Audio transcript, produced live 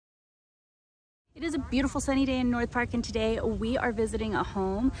It is a beautiful sunny day in North Park, and today we are visiting a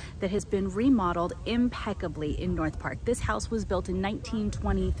home that has been remodeled impeccably in North Park. This house was built in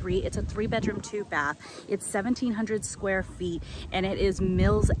 1923. It's a 3-bedroom, 2-bath. It's 1,700 square feet, and it is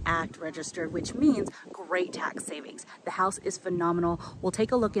Mills Act registered, which means great tax savings. The house is phenomenal. We'll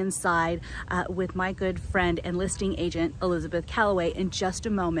take a look inside with my good friend and listing agent, Elizabeth Calloway, in just a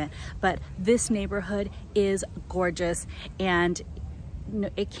moment. But this neighborhood is gorgeous, and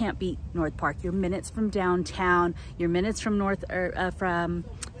it can't beat North Park. You're minutes from downtown, you're minutes from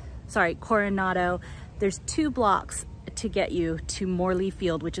Coronado. There's 2 blocks to get you to Morley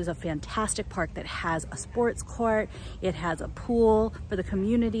Field, which is a fantastic park that has a sports court, it has a pool for the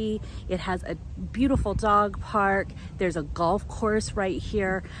community, it has a beautiful dog park, there's a golf course right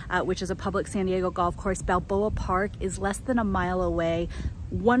here, which is a public San Diego golf course. Balboa Park is less than a mile away.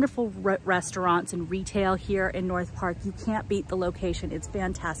 Wonderful restaurants and retail here in North Park. You can't beat the location. It's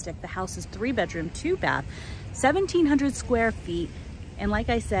fantastic. The house is 3-bedroom, 2-bath, 1,700 square feet. And like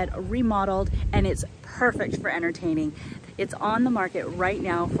I said, remodeled, and it's perfect for entertaining. It's on the market right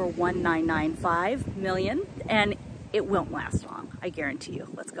now for $1.995 million, and it won't last long, I guarantee you.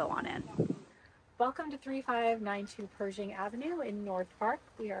 Let's go on in. Welcome to 3592 Pershing Avenue in North Park.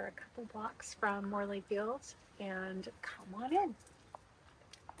 We are a couple blocks from Morley Fields, and come on in.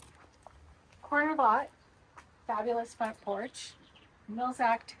 Corner lot, fabulous front porch, Mills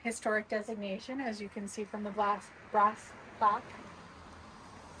Act historic designation, as you can see from the brass plaque.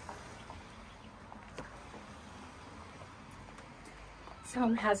 This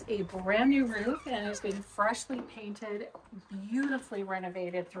home has a brand new roof and has been freshly painted, beautifully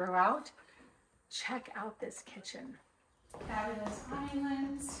renovated throughout. Check out this kitchen. Fabulous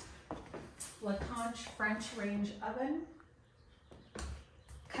islands, Canche French range oven,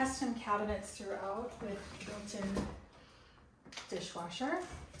 custom cabinets throughout with built-in dishwasher,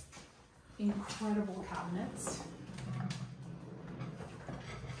 incredible cabinets,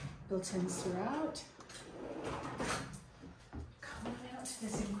 built-ins throughout. Come on out to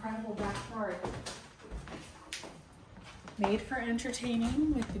this incredible backyard. Made for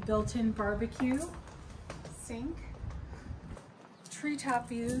entertaining with the built-in barbecue, sink, treetop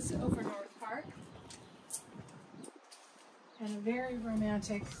views over North Park, and a very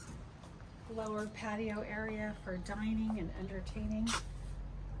romantic lower patio area for dining and entertaining.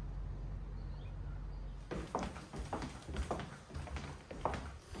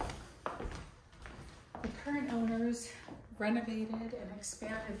 The current owners renovated and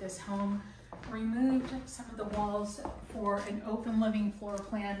expanded this home, removed some of the walls for an open living floor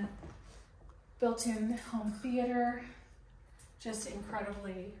plan, built-in home theater, just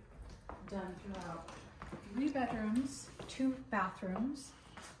incredibly done throughout. 3 bedrooms, 2 bathrooms,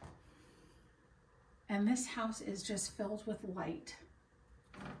 and this house is just filled with light.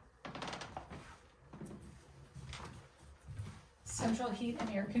 Central heat and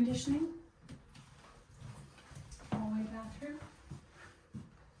air conditioning, hallway bathroom,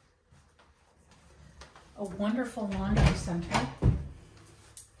 a wonderful laundry center,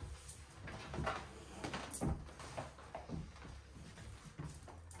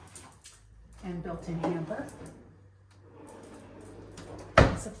 and built-in hamper,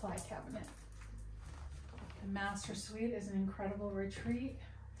 and supply cabinet. The master suite is an incredible retreat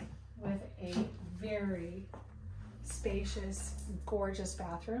with a very spacious, gorgeous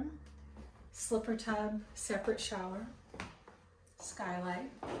bathroom, slipper tub, separate shower,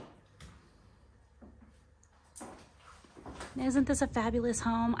 skylight. Isn't this a fabulous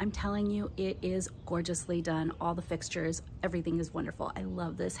home? I'm telling you, it is gorgeously done. All the fixtures, everything is wonderful. I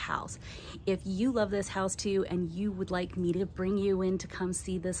love this house. If you love this house too, and you would like me to bring you in to come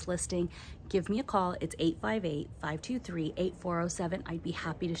see this listing, give me a call. It's 858-523-8407. I'd be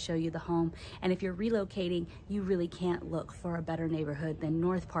happy to show you the home. And if you're relocating, you really can't look for a better neighborhood than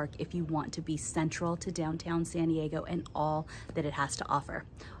North Park if you want to be central to downtown San Diego and all that it has to offer.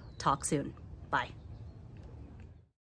 Talk soon. Bye.